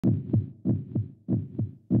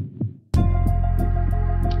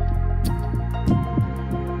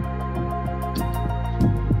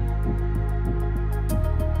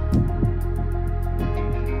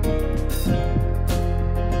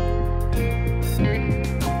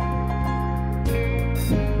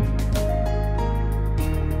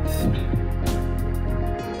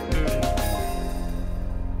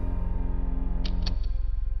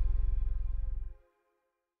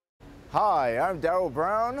Hi, I'm Daryl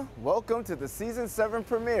Brown. Welcome to the Season 7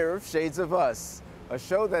 premiere of Shades of Us, a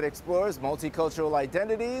show that explores multicultural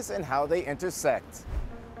identities and how they intersect.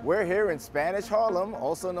 We're here in Spanish Harlem,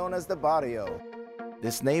 also known as the Barrio.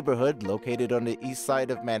 This neighborhood, located on the east side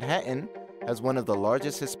of Manhattan, has one of the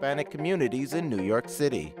largest Hispanic communities in New York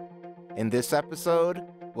City. In this episode,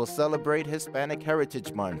 we'll celebrate Hispanic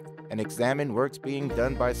Heritage Month and examine works being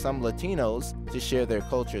done by some Latinos to share their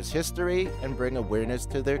culture's history and bring awareness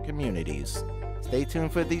to their communities. Stay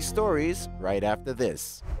tuned for these stories right after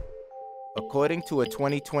this. According to a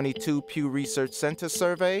 2022 Pew Research Center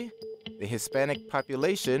survey, the Hispanic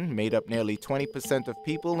population made up nearly 20% of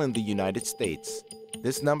people in the United States.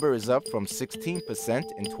 This number is up from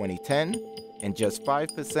 16% in 2010 and just 5%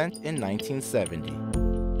 in 1970.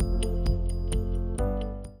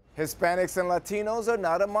 Hispanics and Latinos are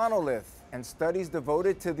not a monolith, and studies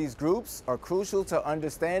devoted to these groups are crucial to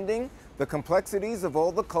understanding the complexities of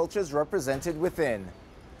all the cultures represented within.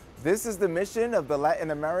 This is the mission of the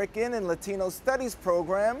Latin American and Latino Studies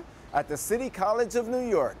program at the City College of New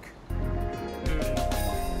York.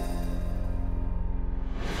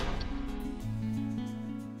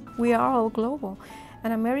 We are all global,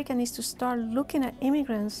 and America needs to start looking at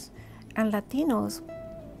immigrants and Latinos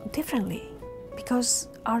differently, because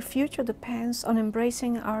our future depends on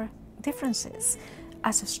embracing our differences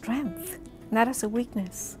as a strength, not as a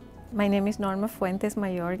weakness. My name is Norma Fuentes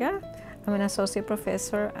Mayorga. I'm an associate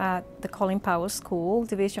professor at the Colin Powell School,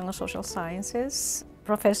 Division of Social Sciences,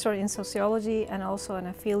 professor in sociology, and also an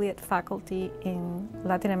affiliate faculty in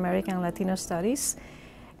Latin American and Latino Studies.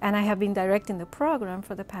 And I have been directing the program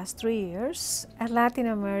for the past 3 years, a Latin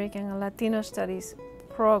American and Latino Studies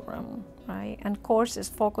program, right? And courses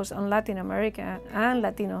focused on Latin America and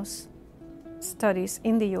Latino studies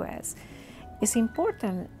in the US. It's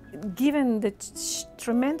important given the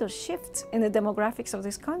tremendous shifts in the demographics of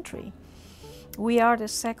this country. We are the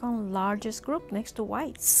second largest group next to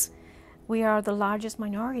whites. We are the largest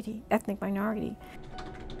minority, ethnic minority.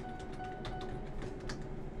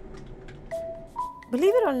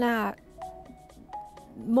 Believe it or not,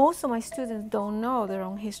 most of my students don't know their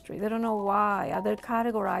own history. They don't know why they're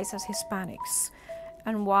categorized as Hispanics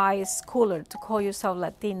and why it's cooler to call yourself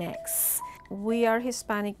Latinx. We are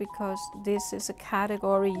Hispanic because this is a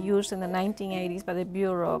category used in the 1980s by the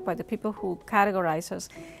Bureau, by the people who categorize us,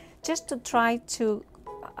 just to try to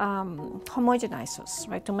homogenize us,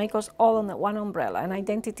 right? To make us all under one umbrella, an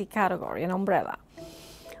identity category, an umbrella.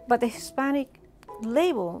 But the Hispanic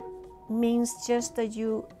label means just that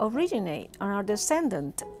you originate and are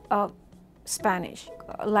descendant of Spanish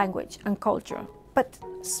language and culture. But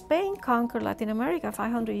Spain conquered Latin America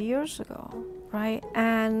 500 years ago, right?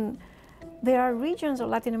 And there are regions of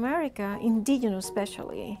Latin America, indigenous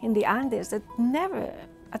especially, in the Andes, that never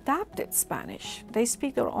adapted Spanish. They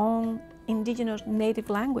speak their own indigenous native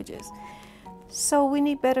languages. So we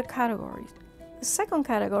need better categories. The second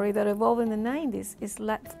category that evolved in the 90s is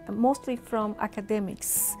mostly from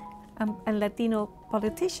academics and Latino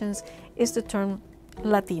politicians is the term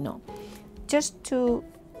Latino, just to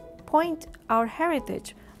point our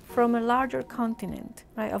heritage from a larger continent,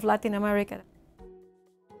 right, of Latin America.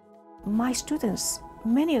 My students,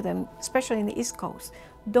 many of them, especially in the East Coast,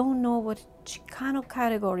 don't know what Chicano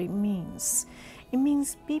category means. It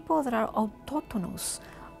means people that are autochthonous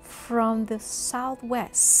from the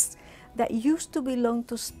Southwest that used to belong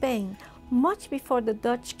to Spain much before the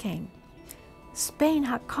Dutch came. Spain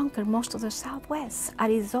had conquered most of the Southwest,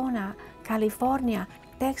 Arizona, California,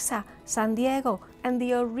 Texas, San Diego, and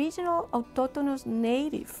the original autochthonous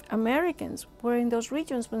Native Americans were in those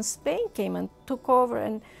regions when Spain came and took over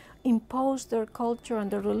and imposed their culture and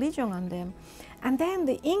their religion on them. And then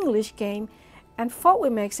the English came and fought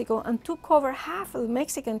with Mexico and took over half of the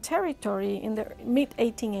Mexican territory in the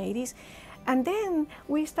mid-1880s. And then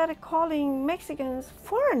we started calling Mexicans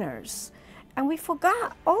foreigners. And we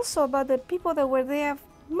forgot also about the people that were there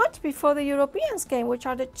much before the Europeans came, which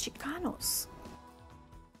are the Chicanos.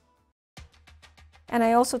 And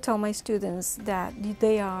I also tell my students that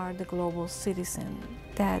they are the global citizen,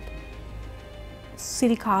 that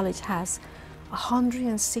City College has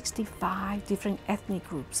 165 different ethnic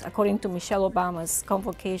groups, according to Michelle Obama's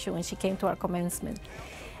convocation when she came to our commencement.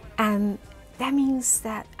 And that means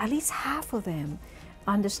that at least half of them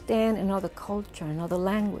understand another culture, another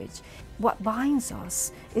language. What binds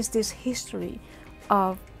us is this history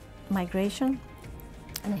of migration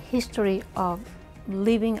and a history of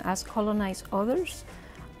living as colonized others,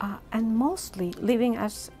 and mostly living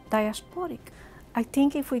as diasporic. I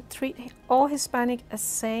think if we treat all Hispanic as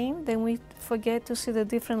same, then we forget to see the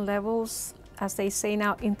different levels, as they say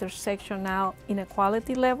now, intersectional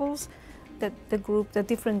inequality levels that the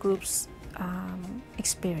different groups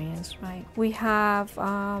experience, right? We have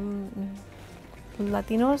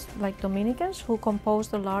Latinos, like Dominicans, who compose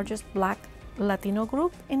the largest Black Latino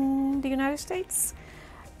group in the United States.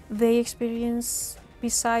 They experience,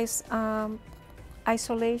 besides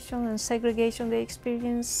isolation and segregation, they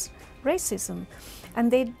experience racism,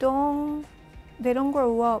 and they don't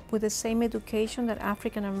grow up with the same education that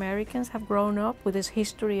African Americans have grown up with, this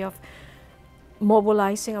history of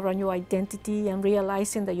mobilizing around your identity and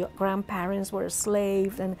realizing that your grandparents were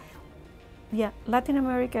slaves. And yeah, Latin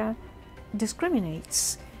America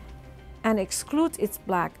discriminates and excludes its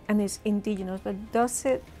Black and its indigenous, but does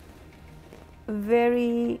it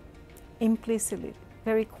very implicitly,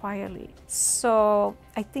 very quietly. So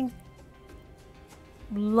I think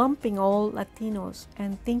lumping all Latinos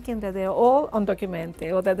and thinking that they're all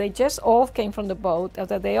undocumented, or that they just all came from the boat, or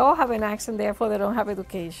that they all have an accent, therefore they don't have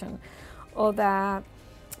education, or that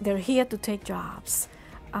they're here to take jobs,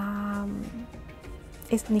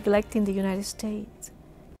 is neglecting the United States.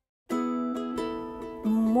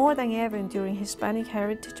 More than ever during Hispanic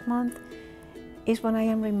Heritage Month is when I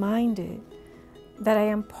am reminded that I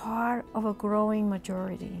am part of a growing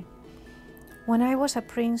majority. When I was at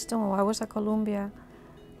Princeton or I was at Columbia,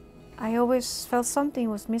 I always felt something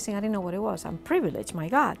was missing. I didn't know what it was. I'm privileged, my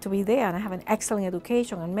God, to be there, and I have an excellent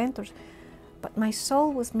education and mentors. But my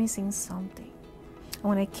soul was missing something. And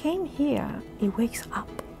when I came here, it wakes up.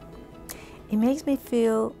 It makes me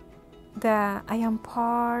feel that I am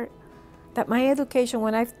part, that my education,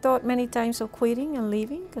 when I've thought many times of quitting and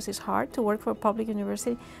leaving, because it's hard to work for a public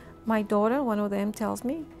university, my daughter, one of them, tells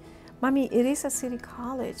me, Mommy, it is a city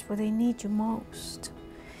college where they need you most,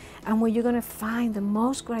 and where you're going to find the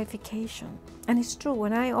most gratification. And it's true,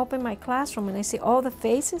 when I open my classroom and I see all the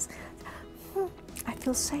faces, I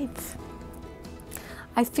feel safe.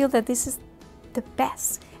 I feel that this is the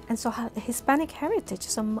best. And so Hispanic Heritage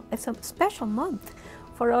is a special month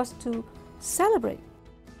for us to celebrate.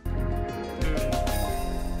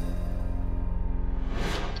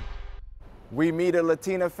 We meet a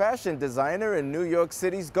Latina fashion designer in New York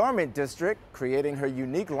City's garment district, creating her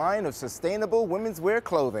unique line of sustainable women's wear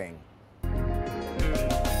clothing.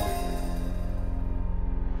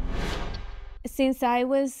 Since I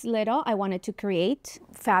was little, I wanted to create.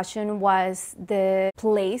 Fashion was the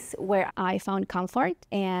place where I found comfort,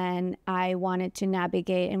 and I wanted to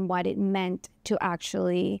navigate in what it meant to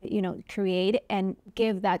actually, create and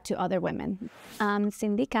give that to other women. I'm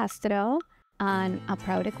Cindy Castro. I'm a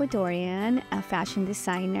proud Ecuadorian, a fashion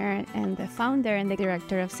designer, and the founder and the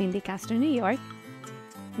director of Cindy Castro New York.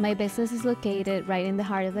 My business is located right in the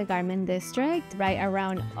heart of the garment district, right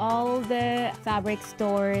around all the fabric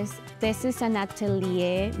stores. This is an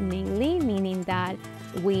atelier mainly, meaning that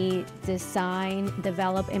we design,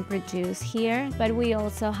 develop, and produce here, but we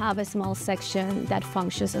also have a small section that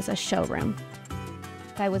functions as a showroom.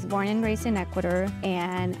 I was born and raised in Ecuador,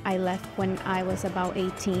 and I left when I was about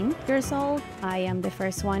 18 years old. I am the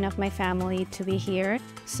first one of my family to be here.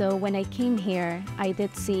 So when I came here, I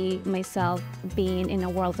did see myself being in a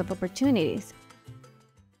world of opportunities.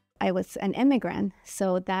 I was an immigrant,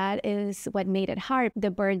 so that is what made it hard.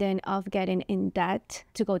 The burden of getting in debt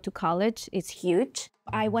to go to college is huge.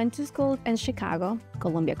 I went to school in Chicago,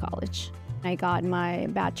 Columbia College. I got my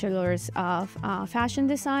bachelor's of fashion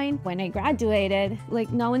design. When I graduated,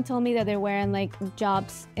 no one told me that there weren't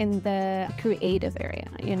jobs in the creative area.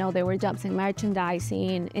 There were jobs in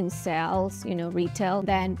merchandising, in sales, retail.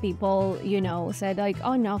 Then people, said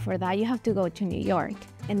oh no, for that you have to go to New York.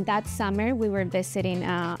 And that summer we were visiting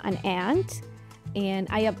an aunt, and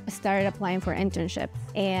I started applying for internships.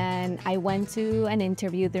 And I went to an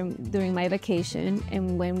interview during my vacation,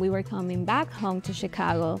 and when we were coming back home to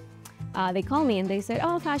Chicago, they called me and they said,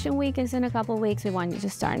 oh, Fashion Week is in a couple of weeks. We want you to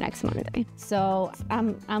start next Monday. So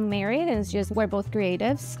I'm married, and it's just we're both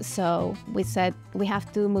creatives. So we said we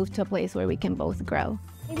have to move to a place where we can both grow.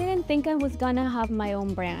 I didn't think I was gonna have my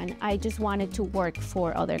own brand. I just wanted to work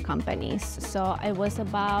for other companies. So it was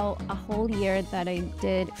about a whole year that I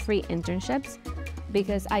did free internships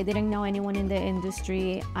because I didn't know anyone in the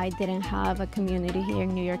industry. I didn't have a community here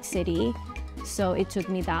in New York City. So it took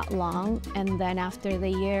me that long, and then after the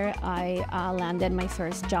year, I landed my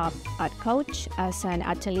first job at Coach as an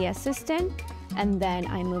atelier assistant, and then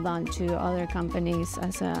I moved on to other companies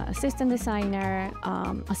as an assistant designer,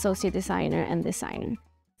 associate designer, and designer.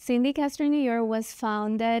 Cindy Castro New York was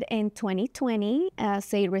founded in 2020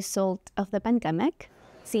 as a result of the pandemic.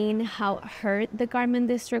 Seeing how hurt the garment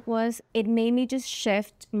district was, it made me just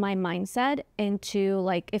shift my mindset into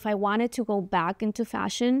if I wanted to go back into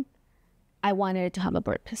fashion, I wanted it to have a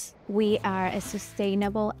purpose. We are a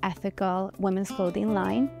sustainable, ethical women's clothing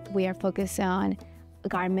line. We are focused on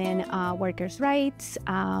garment workers' rights,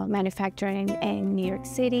 manufacturing in New York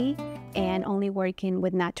City, and only working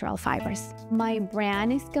with natural fibers. My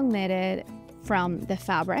brand is committed from the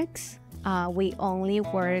fabrics. We only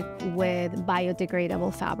work with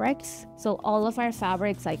biodegradable fabrics. So all of our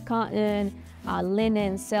fabrics like cotton,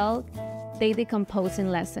 linen, silk, they decompose in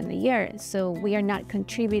less than a year. So we are not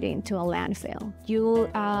contributing to a landfill. You'll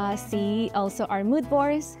see also our mood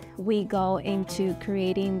boards. We go into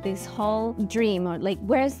creating this whole dream, or like,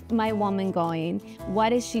 where's my woman going?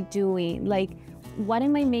 What is she doing? Like, what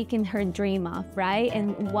am I making her dream of, right?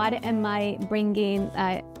 And what am I bringing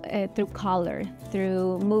through color,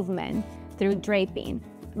 through movement, through draping?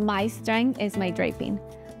 My strength is my draping.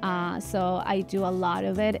 So I do a lot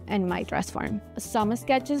of it in my dress form. Some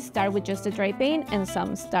sketches start with just the draping and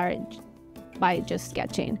some start by just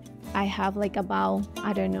sketching. I have like about,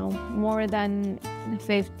 I don't know, more than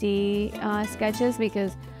 50 sketches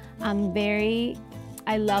because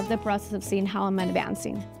I love the process of seeing how I'm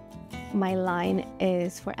advancing. My line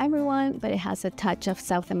is for everyone, but it has a touch of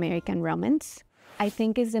South American romance. I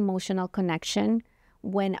think it's emotional connection.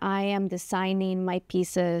 When I am designing my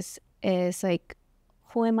pieces, is like,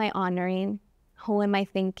 who am I honoring? Who am I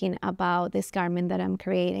thinking about this garment that I'm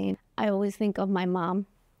creating? I always think of my mom.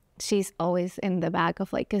 She's always in the back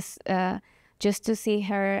of like, just to see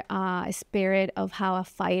her spirit of how a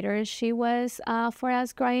fighter she was for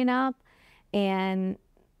us growing up. And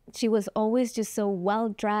she was always just so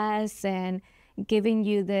well-dressed and giving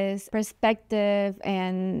you this perspective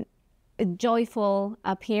and a joyful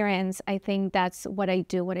appearance. I think that's what I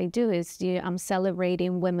do. What I do is I'm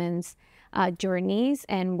celebrating women's journeys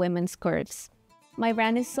and women's curves. My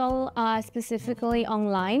brand is sold specifically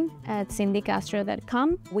online at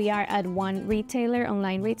cindycastro.com. We are at one retailer,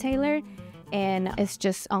 online retailer, and it's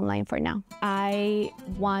just online for now. I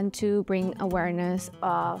want to bring awareness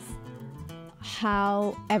of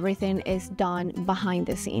how everything is done behind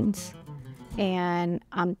the scenes. And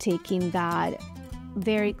I'm taking that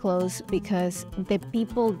very close because the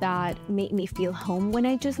people that made me feel home when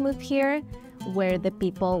I just moved here were the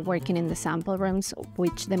people working in the sample rooms,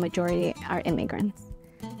 which the majority are immigrants.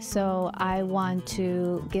 So I want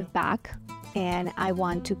to give back, and I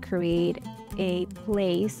want to create a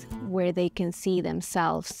place where they can see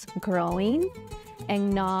themselves growing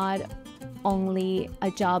and not only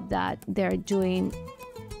a job that they're doing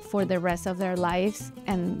for the rest of their lives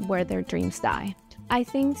and where their dreams die. I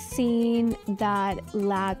think seeing that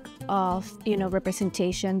lack of,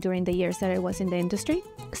 representation during the years that I was in the industry,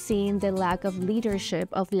 seeing the lack of leadership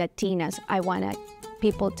of Latinas, I want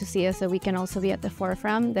people to see us that we can also be at the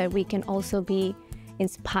forefront, that we can also be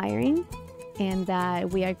inspiring, and that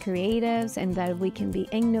we are creatives and that we can be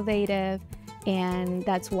innovative. And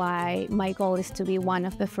that's why my goal is to be one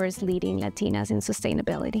of the first leading Latinas in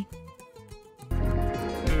sustainability.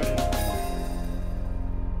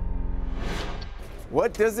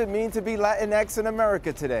 What does it mean to be Latinx in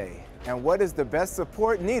America today? And what is the best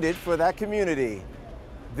support needed for that community?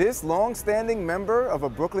 This long-standing member of a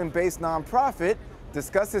Brooklyn-based nonprofit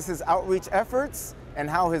discusses his outreach efforts and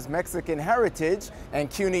how his Mexican heritage and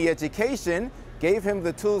CUNY education gave him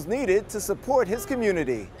the tools needed to support his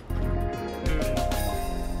community.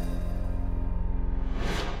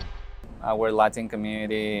 Our Latin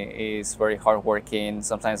community is very hardworking.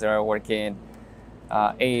 Sometimes they are working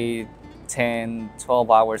 8, 10,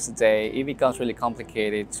 12 hours a day. It becomes really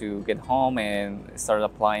complicated to get home and start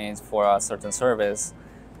applying for a certain service.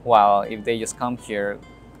 While if they just come here,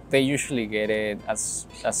 they usually get it as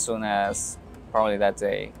soon as probably that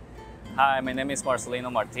day. Hi, my name is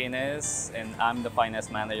Marcelino Martinez, and I'm the finance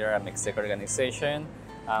manager at Mixtec Organization.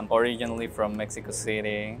 I'm originally from Mexico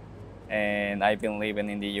City, and I've been living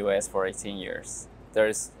in the US for 18 years.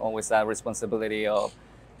 There's always that responsibility of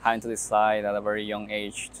having to decide at a very young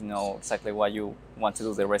age to know exactly what you want to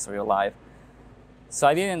do the rest of your life. So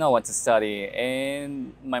I didn't know what to study,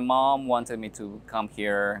 and my mom wanted me to come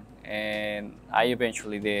here, and I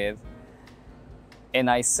eventually did. And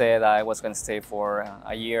I said I was going to stay for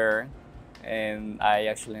a year, and I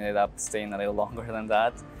actually ended up staying a little longer than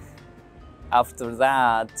that. After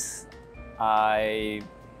that, I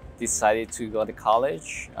decided to go to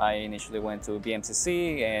college. I initially went to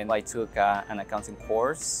BMCC, and I took an accounting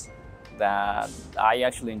course that I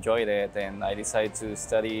actually enjoyed it, and I decided to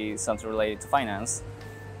study something related to finance,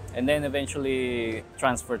 and then eventually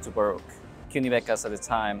transferred to Baruch. CUNY Becas at the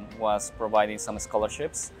time was providing some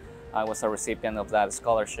scholarships. I was a recipient of that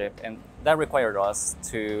scholarship, and that required us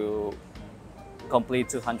to complete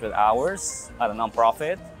 200 hours at a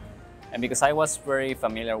nonprofit. And because I was very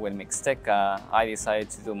familiar with Mixteca, I decided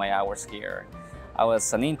to do my hours here. I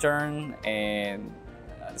was an intern, and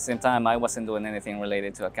the same time, I wasn't doing anything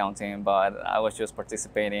related to accounting, but I was just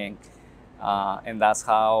participating, and that's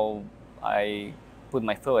how I put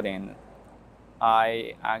my foot in.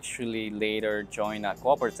 I actually later joined a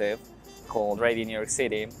cooperative called Ready New York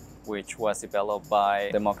City, which was developed by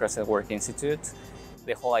Democracy at Work Institute.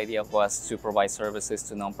 The whole idea was to provide services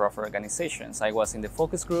to nonprofit organizations. I was in the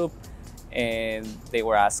focus group, and they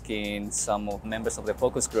were asking some of members of the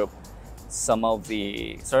focus group some of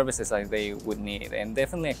the services that they would need, and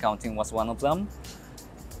definitely accounting was one of them.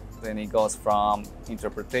 Then it goes from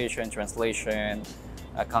interpretation, translation,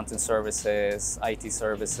 accounting services, IT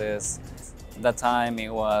services. At that time it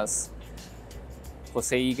was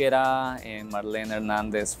Jose Higuera and Marlene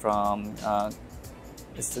Hernandez from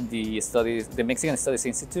the Mexican Studies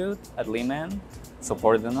Institute at Lehman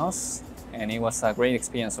supported us, and it was a great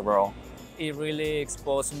experience overall. It really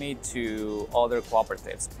exposed me to other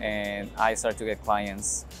cooperatives, and I started to get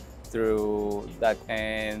clients through that.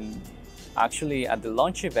 And actually at the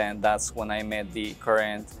launch event, that's when I met the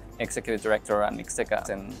current executive director at Mixteca,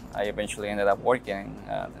 and I eventually ended up working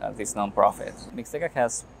at this nonprofit. Mixteca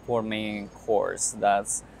has 4 main cores.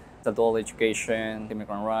 That's adult education,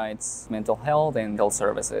 immigrant rights, mental health, and health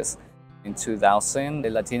services. In 2000, the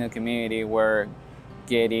Latino community were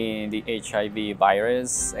getting the HIV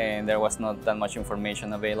virus, and there was not that much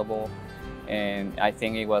information available. And I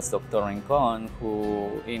think it was Dr. Rincon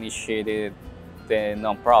who initiated the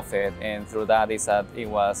nonprofit, and through that is that it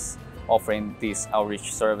was offering these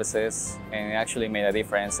outreach services, and it actually made a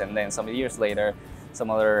difference. And then some years later, some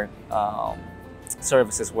other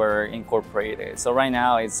services were incorporated. So right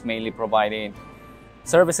now it's mainly providing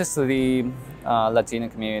services to the Latino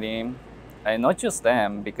community, and not just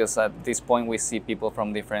them, because at this point we see people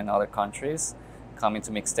from different other countries coming to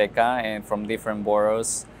Mixteca and from different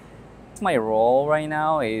boroughs. My role right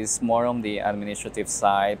now is more on the administrative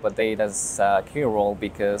side, but it has a key role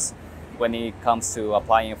because when it comes to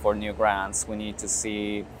applying for new grants, we need to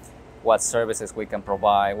see what services we can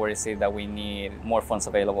provide, where is it that we need more funds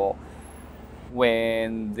available.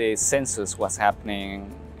 When the census was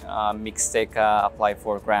happening, Mixteca applied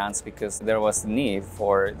for grants because there was need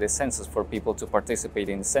for the census, for people to participate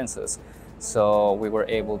in the census. So we were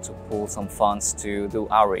able to pull some funds to do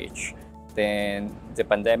outreach. Then the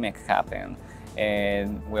pandemic happened,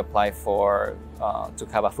 and we applied for to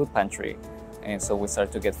have a food pantry. And so we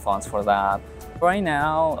started to get funds for that. Right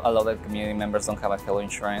now, a lot of community members don't have a health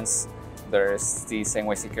insurance. There's the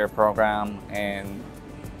NYC Care program, and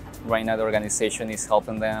right now the organization is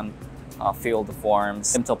helping them fill the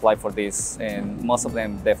forms to apply for this, and most of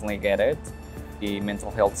them definitely get it. The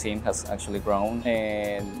mental health team has actually grown,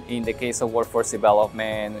 and in the case of workforce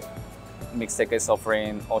development, Mixteca is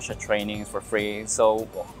offering OSHA trainings for free, so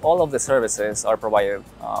all of the services are provided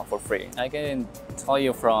for free. I can tell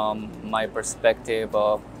you from my perspective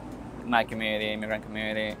of my community, immigrant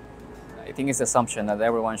community, I think it's the assumption that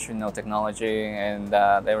everyone should know technology and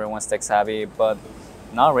that everyone's tech savvy, but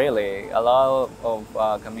not really. A lot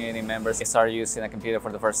of community members start using a computer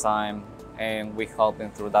for the first time, and we help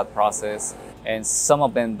them through that process. And some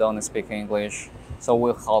of them don't speak English, so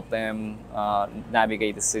we'll help them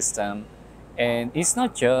navigate the system. And it's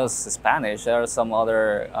not just Spanish. There are some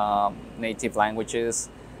other native languages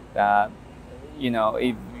that, you know,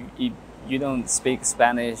 if you don't speak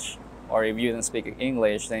Spanish or if you don't speak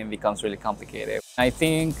English, then it becomes really complicated. I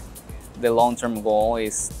think the long-term goal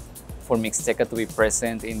is for Mixteca to be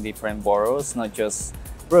present in different boroughs, not just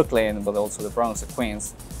Brooklyn, but also the Bronx and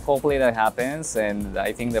Queens. Hopefully that happens, and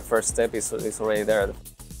I think the first step is already there.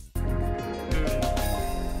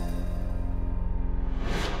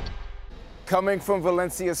 Coming from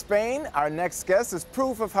Valencia, Spain, our next guest is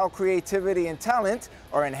proof of how creativity and talent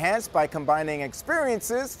are enhanced by combining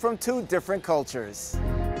experiences from 2 different cultures.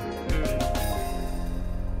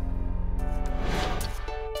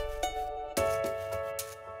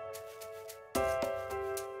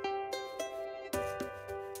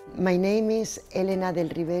 My name is Elena del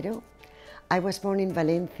Rivero. I was born in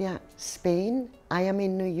Valencia, Spain. I am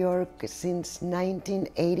in New York since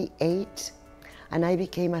 1988, and I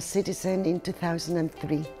became a citizen in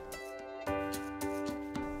 2003.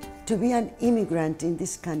 To be an immigrant in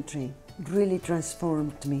this country really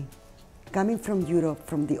transformed me. Coming from Europe,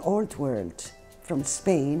 from the old world, from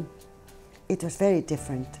Spain, it was very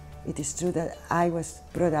different. It is true that I was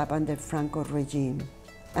brought up under Franco regime,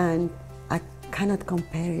 and I cannot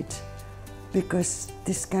compare it because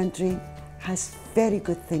this country has very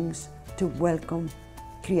good things to welcome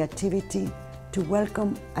creativity, to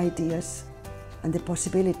welcome ideas and the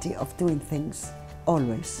possibility of doing things,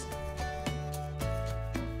 always.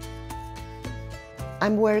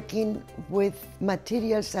 I'm working with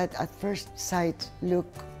materials that at first sight look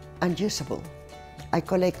unusable. I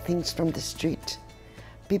collect things from the street.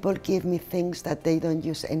 People give me things that they don't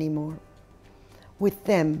use anymore. With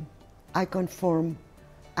them, I conform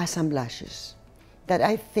assemblages that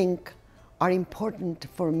I think are important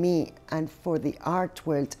for me and for the art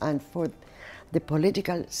world and for the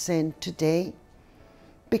political scene today,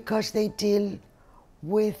 because they deal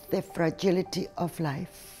with the fragility of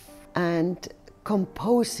life and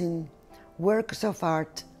composing works of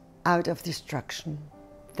art out of destruction.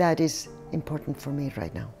 That is important for me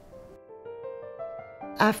right now.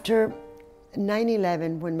 After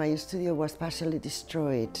 9/11, when my studio was partially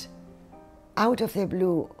destroyed, out of the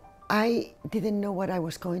blue, I didn't know what I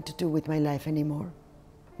was going to do with my life anymore.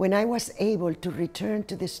 When I was able to return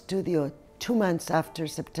to the studio 2 months after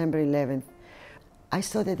September 11th, I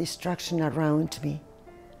saw the destruction around me,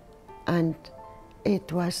 and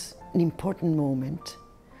it was an important moment.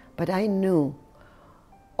 But I knew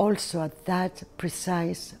also at that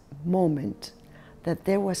precise moment that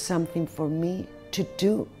there was something for me to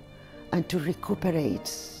do and to recuperate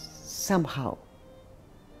somehow.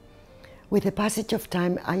 With the passage of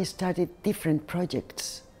time, I started different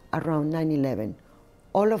projects around 9/11.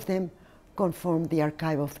 All of them conformed the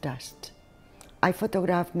archive of dust. I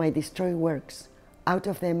photographed my destroyed works. Out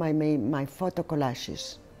of them, I made my photo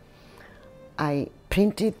collages. I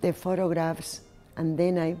printed the photographs, and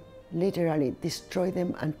then I literally destroyed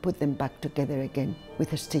them and put them back together again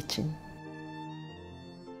with a stitching.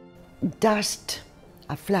 Dust,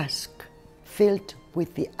 a flask filled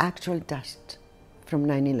with the actual dust from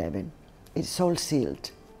 9/11. It's all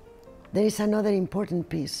sealed. There is another important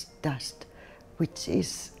piece, dust, which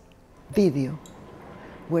is video,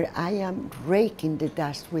 where I am raking the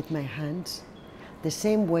dust with my hands, the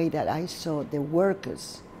same way that I saw the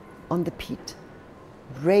workers on the pit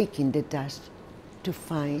raking the dust to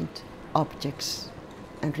find objects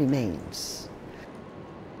and remains.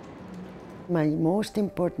 My most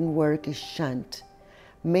important work is Shant,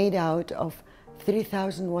 made out of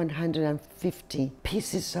 3,150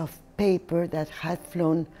 pieces of paper that had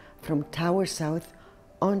flown from Tower South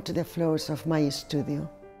onto the floors of my studio.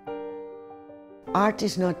 Art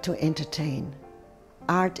is not to entertain.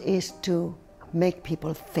 Art is to make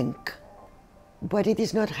people think. What it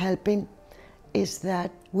is not helping is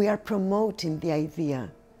that we are promoting the idea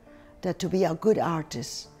that to be a good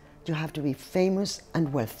artist, you have to be famous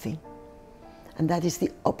and wealthy. And that is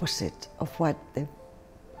the opposite of what the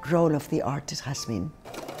role of the artist has been.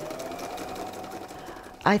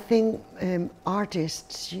 I think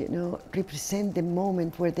artists, represent the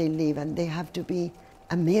moment where they live, and they have to be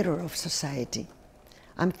a mirror of society.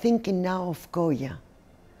 I'm thinking now of Goya,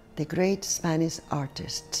 the great Spanish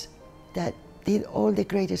artist that did all the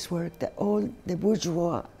greatest work, that all the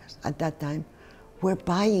bourgeois at that time were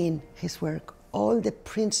buying his work, all the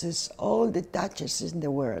princes, all the duchesses in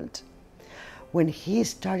the world. When he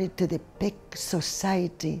started to depict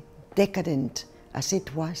society, decadent as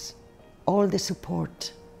it was, all the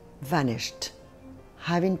support vanished,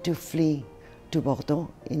 having to flee to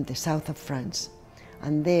Bordeaux in the south of France.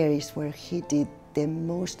 And there is where he did the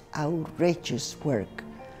most outrageous work,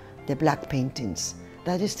 the black paintings.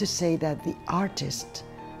 That is to say that the artist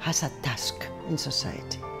has a task in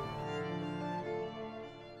society.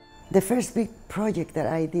 The first big project that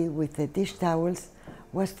I did with the dish towels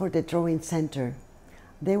was for the drawing center.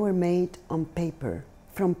 They were made on paper.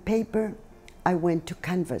 From paper, I went to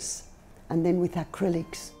canvas, and then with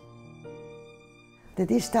acrylics. The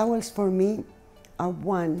dish towels for me are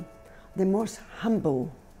the most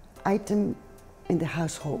humble item in the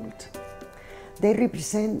household. They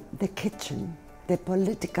represent the kitchen, the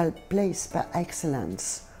political place by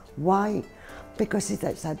excellence. Why? Because it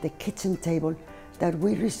is at the kitchen table that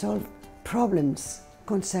we resolve problems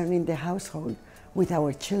concerning the household with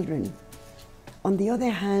our children. On the other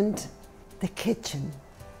hand, the kitchen,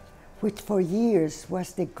 which for years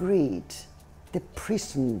was the greed, the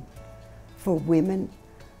prison for women,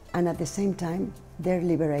 and at the same time, their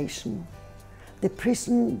liberation. The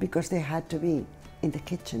prison because they had to be in the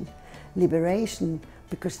kitchen. Liberation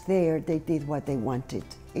because there they did what they wanted.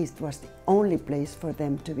 It was the only place for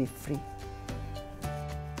them to be free.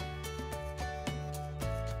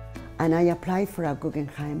 And I applied for a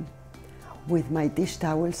Guggenheim with my dish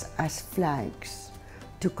towels as flags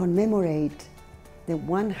to commemorate the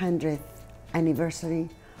 100th anniversary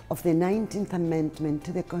of the 19th Amendment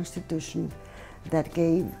to the Constitution that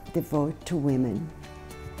gave the vote to women.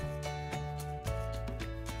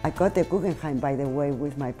 I got the Guggenheim, by the way,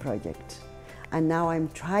 with my project. And now I'm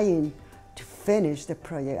trying to finish the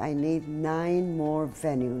project. I need 9 more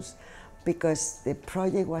venues because the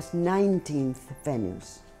project was 19th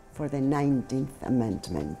venues for the 19th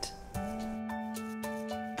Amendment.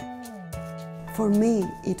 For me,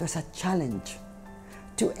 it was a challenge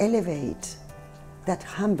to elevate that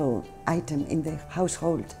humble item in the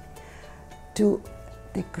household to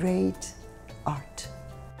the great art.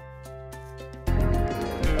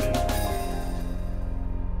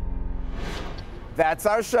 That's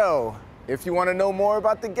our show. If you want to know more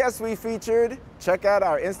about the guests we featured, check out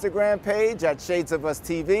our Instagram page at Shades of Us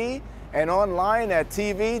TV and online at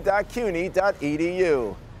tv.cuny.edu.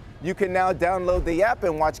 You can now download the app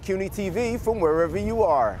and watch CUNY TV from wherever you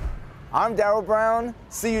are. I'm Darryl Brown.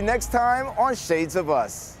 See you next time on Shades of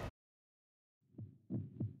Us.